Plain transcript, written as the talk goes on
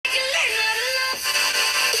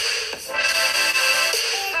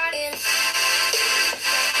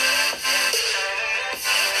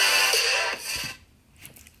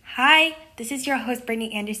This is your host,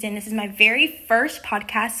 Brittany Anderson. This is my very first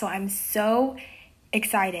podcast, so I'm so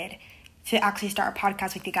excited to actually start a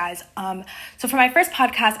podcast with you guys. So for my first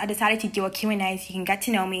podcast, I decided to do a Q&A so you can get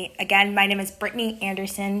to know me. Again, my name is Brittany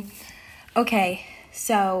Anderson. Okay,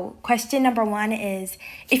 so question number 1 is,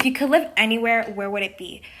 if you could live anywhere, where would it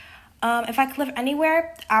be? If I could live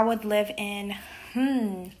anywhere, I would live in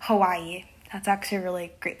Hawaii. That's actually a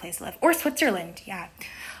really great place to live. Or Switzerland, yeah.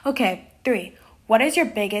 Okay, 3. What is your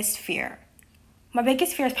biggest fear? My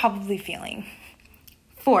biggest fear is probably failing.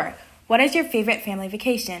 4. What is your favorite family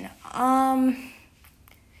vacation?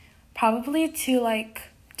 Probably to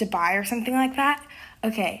Dubai or something like that.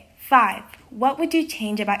 Okay, 5. What would you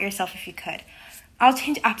change about yourself if you could? I'll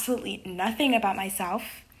change absolutely nothing about myself.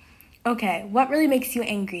 Okay, what really makes you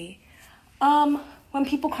angry? When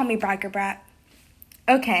people call me bragger brat.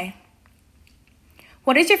 Okay.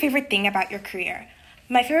 What is your favorite thing about your career?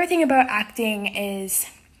 My favorite thing about acting is,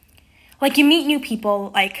 you meet new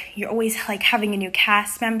people, you're always, having a new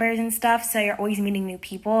cast members and stuff, so you're always meeting new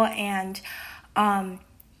people, and,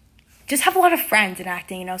 just have a lot of friends in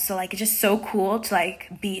acting, so, it's just so cool to,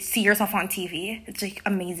 see yourself on TV. It's,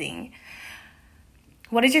 amazing.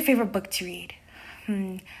 What is your favorite book to read?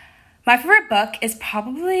 My favorite book is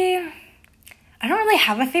probably, I don't really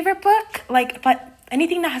have a favorite book, but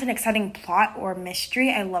anything that has an exciting plot or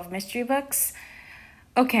mystery. I love mystery books.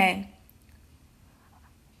 Okay.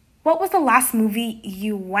 What was the last movie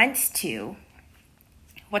you went to?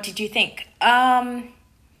 What did you think? I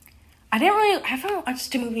haven't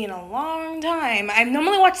watched a movie in a long time. I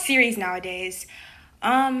normally watch series nowadays.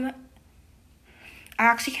 I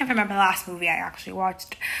actually can't remember the last movie I actually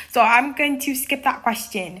watched. So I'm going to skip that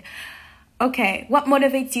question. Okay, what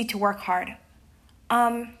motivates you to work hard?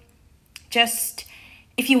 Just,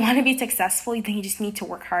 if you want to be successful, then you just need to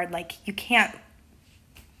work hard. You can't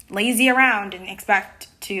lazy around and expect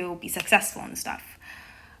to be successful and stuff.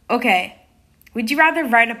 Okay, would you rather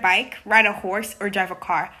ride a bike, ride a horse, or drive a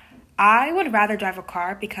car? I would rather drive a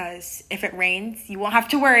car because if it rains, you won't have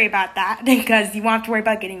to worry about that because you won't have to worry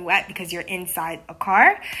about getting wet because you're inside a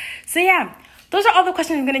car. So yeah, those are all the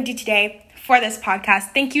questions I'm going to do today for this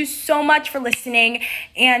podcast. Thank you so much for listening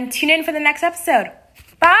and tune in for the next episode.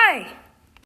 Bye!